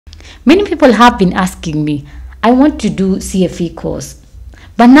Many people have been asking me, I want to do CFE course,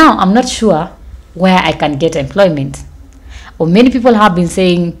 but now I'm not sure where I can get employment. Or many people have been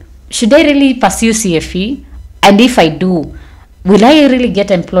saying, should I really pursue CFE? And if I do, will I really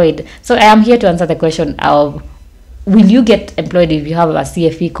get employed? So I am here to answer the question of, will you get employed if you have a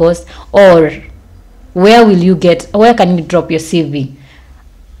CFE course, or where can you drop your CV?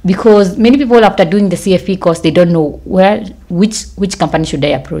 Because many people, after doing the CFE course, they don't know which company should I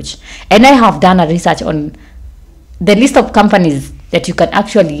approach. And I have done a research on the list of companies that you can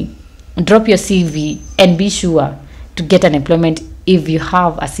actually drop your CV and be sure to get an employment if you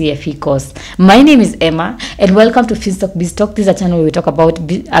have a CFE course. My name is Emma, and welcome to Finstock BizTalk. This is a channel where we talk about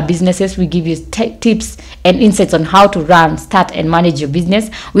businesses. We give you tips and insights on how to run, start, and manage your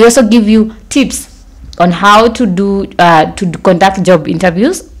business. We also give you tips on how to conduct job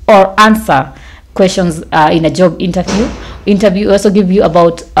interviews or answer questions in a job interview. We also give you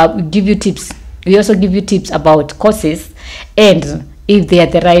tips. We also give you tips about courses and if they are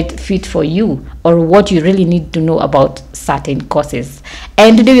the right fit for you, or what you really need to know about certain courses.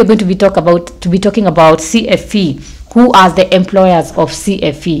 And today we're going to be talking about CFE. Who are the employers of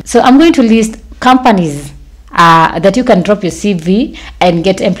CFE? So I'm going to list companies that you can drop your CV and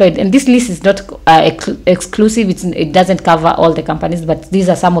get employed. And this list is not exclusive. It doesn't cover all the companies, but these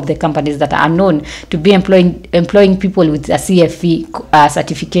are some of the companies that are known to be employing people with a CFE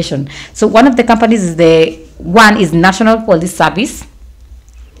certification. So one of the companies is National Police Service.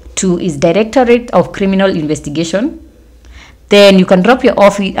 2 is Directorate of Criminal Investigation. Then you can drop your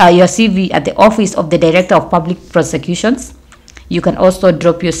CV at the Office of the Director of Public Prosecutions. You can also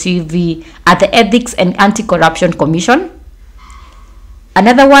drop your CV at the Ethics and Anti-Corruption Commission.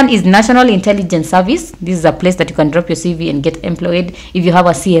 Another one is National Intelligence Service. This is a place that you can drop your CV and get employed if you have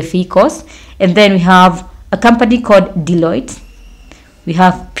a CFE course. And then we have a company called Deloitte. We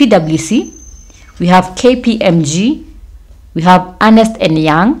have PwC. We have KPMG. We have Ernst &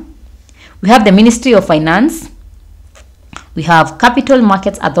 Young. We have the Ministry of Finance. We have Capital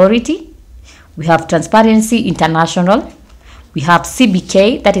Markets Authority. We have Transparency International. We have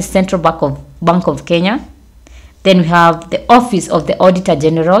CBK, that is Central Bank of Kenya. Then we have the Office of the Auditor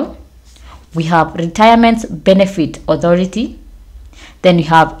General. We have Retirement Benefit Authority. Then we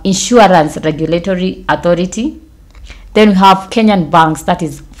have Insurance Regulatory Authority. Then we have Kenyan banks, that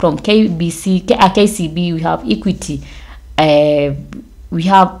is from KCB. We have Equity. We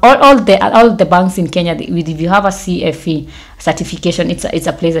have all the banks in Kenya. If you have a CFE certification, it's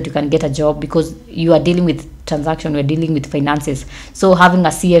a place that you can get a job, because you are dealing with transaction, we're dealing with finances. So having a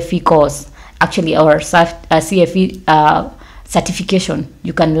CFE course, actually, or a CFE certification,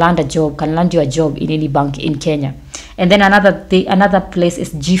 you can land you a job in any bank in Kenya. And then another place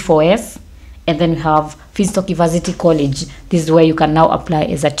is G4S. And then we have Finstock Evarsity College. This is where you can now apply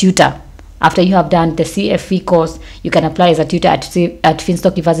as a tutor. After you have done the CFE course, you can apply as a tutor at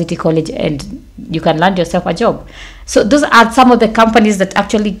Finstock Evarsity College, and you can land yourself a job. So those are some of the companies that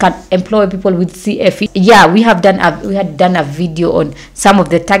actually can employ people with CFE. Yeah, we had done a video on some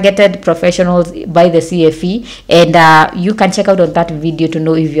of the targeted professionals by the CFE, and you can check out on that video to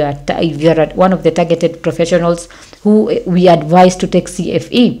know if you are one of the targeted professionals who we advise to take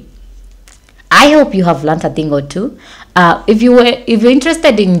CFE. I hope you have learned a thing or two. If you're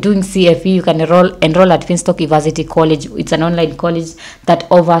interested in doing CFE, you can enroll at Finstock Evarsity College. It's an online college that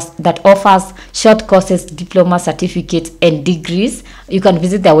offers short courses, diploma, certificates, and degrees. You can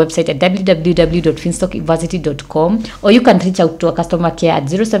visit their website at www.finstockevarsity.com, or you can reach out to a customer care at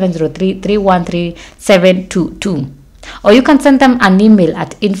 0703 313 722. Or you can send them an email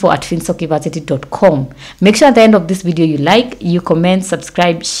at info@finstockevarsity.com. Make sure at the end of this video you comment,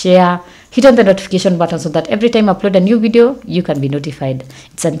 subscribe, share, hit on the notification button so that every time I upload a new video, you can be notified.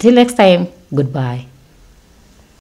 It's until next time, goodbye.